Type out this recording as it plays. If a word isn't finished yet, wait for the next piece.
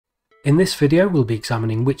In this video we'll be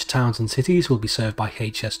examining which towns and cities will be served by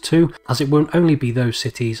HS2, as it won't only be those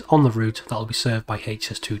cities on the route that will be served by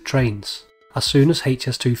HS2 trains. As soon as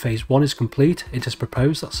HS2 Phase 1 is complete, it is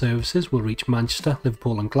proposed that services will reach Manchester,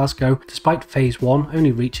 Liverpool and Glasgow, despite Phase 1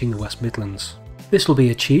 only reaching the West Midlands. This will be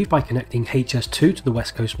achieved by connecting HS2 to the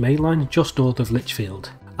West Coast Main Line just north of Lichfield.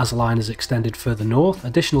 As the line is extended further north,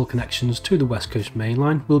 additional connections to the West Coast Main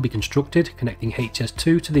Line will be constructed, connecting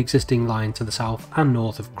HS2 to the existing line to the south and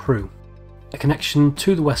north of Crewe. A connection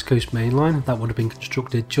to the West Coast Main Line that would have been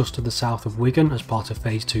constructed just to the south of Wigan as part of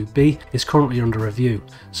Phase 2B is currently under review,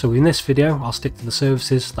 so in this video I'll stick to the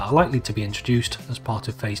services that are likely to be introduced as part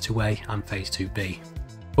of Phase 2A and Phase 2B.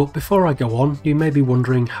 But before I go on, you may be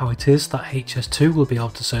wondering how it is that HS2 will be able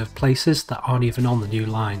to serve places that aren't even on the new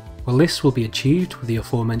line. Well, this will be achieved with the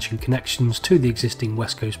aforementioned connections to the existing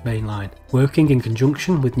West Coast Main Line, working in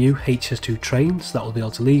conjunction with new HS2 trains that will be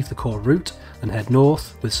able to leave the core route and head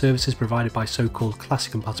north with services provided by so-called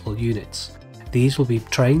classic compatible units. These will be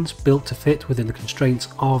trains built to fit within the constraints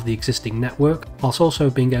of the existing network, whilst also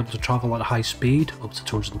being able to travel at a high speed, up to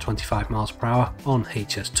 225 mph on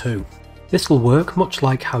HS2. This will work much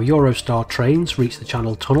like how Eurostar trains reached the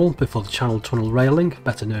Channel Tunnel before the Channel Tunnel railing,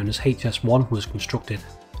 better known as HS1, was constructed.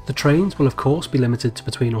 The trains will of course be limited to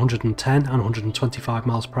between 110 and 125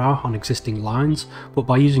 mph on existing lines, but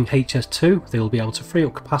by using HS2 they will be able to free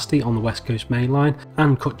up capacity on the West Coast Main Line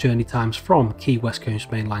and cut journey times from key West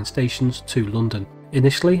Coast Main Line stations to London.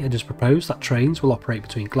 Initially, it is proposed that trains will operate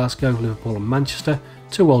between Glasgow, Liverpool and Manchester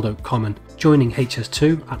to Old Oak Common, joining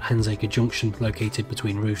HS2 at Hensacre Junction located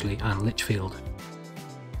between Rugeley and Lichfield.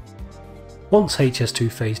 Once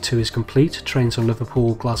HS2 Phase 2 is complete, trains from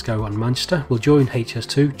Liverpool, Glasgow and Manchester will join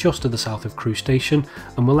HS2 just to the south of Crewe Station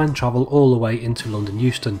and will then travel all the way into London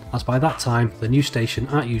Euston, as by that time the new station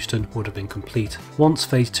at Euston would have been complete. Once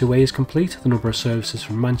Phase 2A is complete, the number of services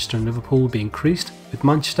from Manchester and Liverpool will be increased, with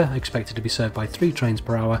Manchester expected to be served by 3 trains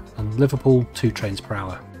per hour and Liverpool 2 trains per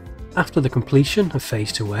hour. After the completion of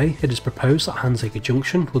Phase 2A, it is proposed that Hensacre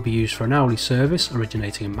Junction will be used for an hourly service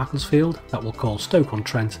originating in Macclesfield that will call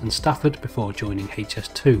Stoke-on-Trent and Stafford before joining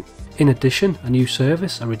HS2. In addition, a new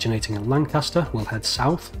service originating in Lancaster will head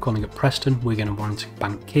south, calling at Preston, Wigan and Warrington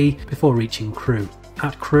Bank Quay before reaching Crewe.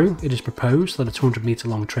 At Crewe, it is proposed that a 200 metre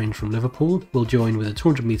long train from Liverpool will join with a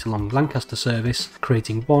 200 metre long Lancaster service,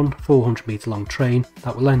 creating one 400 metre long train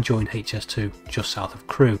that will then join HS2 just south of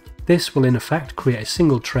Crewe. This will in effect create a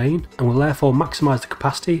single train and will therefore maximise the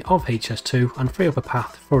capacity of HS2 and free up a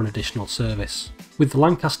path for an additional service. With the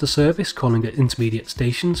Lancaster service calling at intermediate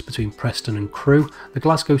stations between Preston and Crewe, the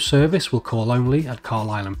Glasgow service will call only at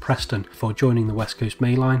Carlisle and Preston before joining the West Coast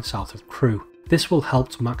Main Line south of Crewe. This will help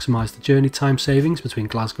to maximise the journey time savings between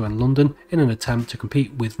Glasgow and London in an attempt to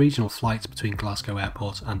compete with regional flights between Glasgow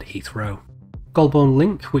Airport and Heathrow. Golborne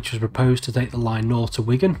Link, which was proposed to take the line north to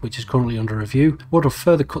Wigan, which is currently under review, would have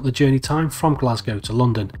further cut the journey time from Glasgow to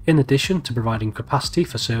London, in addition to providing capacity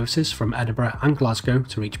for services from Edinburgh and Glasgow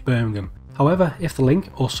to reach Birmingham. However, if the link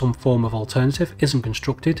or some form of alternative isn't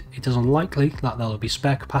constructed, it is unlikely that there will be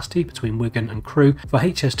spare capacity between Wigan and Crewe for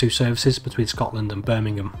HS2 services between Scotland and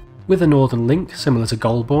Birmingham. With a northern link similar to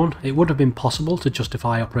Golborne, it would have been possible to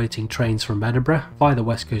justify operating trains from Edinburgh via the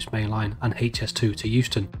West Coast Main Line and HS2 to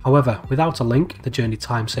Euston. However, without a link, the journey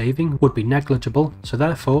time saving would be negligible, so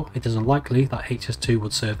therefore it is unlikely that HS2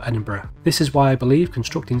 would serve Edinburgh. This is why I believe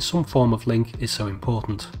constructing some form of link is so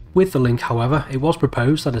important. With the link, however, it was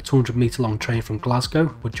proposed that a 200 metre long train from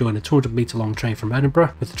Glasgow would join a 200 metre long train from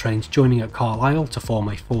Edinburgh, with the trains joining at Carlisle to form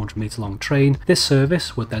a 400 metre long train. This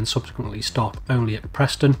service would then subsequently stop only at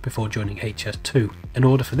Preston before joining HS2. In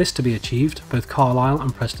order for this to be achieved, both Carlisle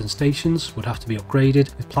and Preston stations would have to be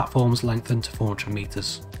upgraded, with platforms lengthened to 400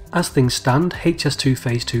 metres. As things stand, HS2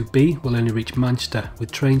 Phase 2B will only reach Manchester,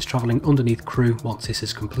 with trains travelling underneath Crewe once this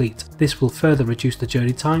is complete. This will further reduce the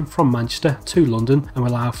journey time from Manchester to London and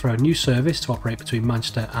will allow for a new service to operate between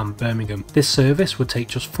Manchester and Birmingham. This service would take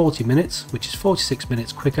just 40 minutes, which is 46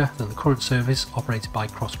 minutes quicker than the current service operated by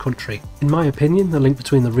Cross Country. In my opinion, the link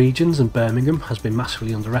between the regions and Birmingham has been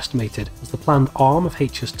massively underestimated, as the planned arm of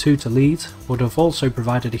HS2 to Leeds would have also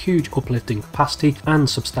provided a huge uplift in capacity and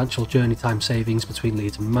substantial journey time savings between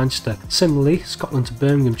Leeds and Manchester. Similarly, Scotland to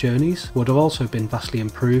Birmingham journeys would have also been vastly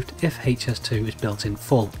improved if HS2 is built in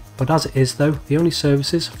full. But as it is though, the only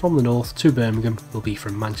services from the north to Birmingham will be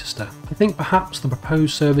from Manchester. I think perhaps the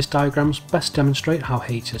proposed service diagrams best demonstrate how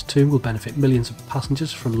HS2 will benefit millions of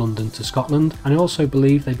passengers from London to Scotland, and I also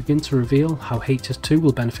believe they begin to reveal how HS2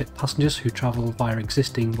 will benefit passengers who travel via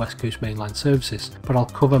existing West Coast Main Line services. But I'll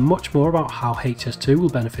cover much more about how HS2 will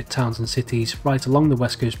benefit towns and cities right along the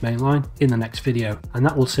West Coast Main Line in the next video, and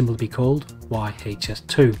that will simply be called Why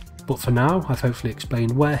HS2. But for now, I've hopefully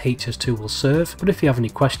explained where HS2 will serve, but if you have any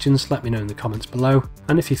questions, let me know in the comments below,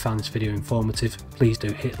 and if you found this video informative, please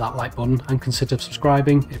do hit that like button and consider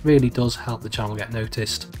subscribing. It really does help the channel get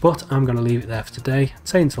noticed. But I'm going to leave it there for today,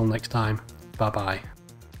 say until next time, bye bye.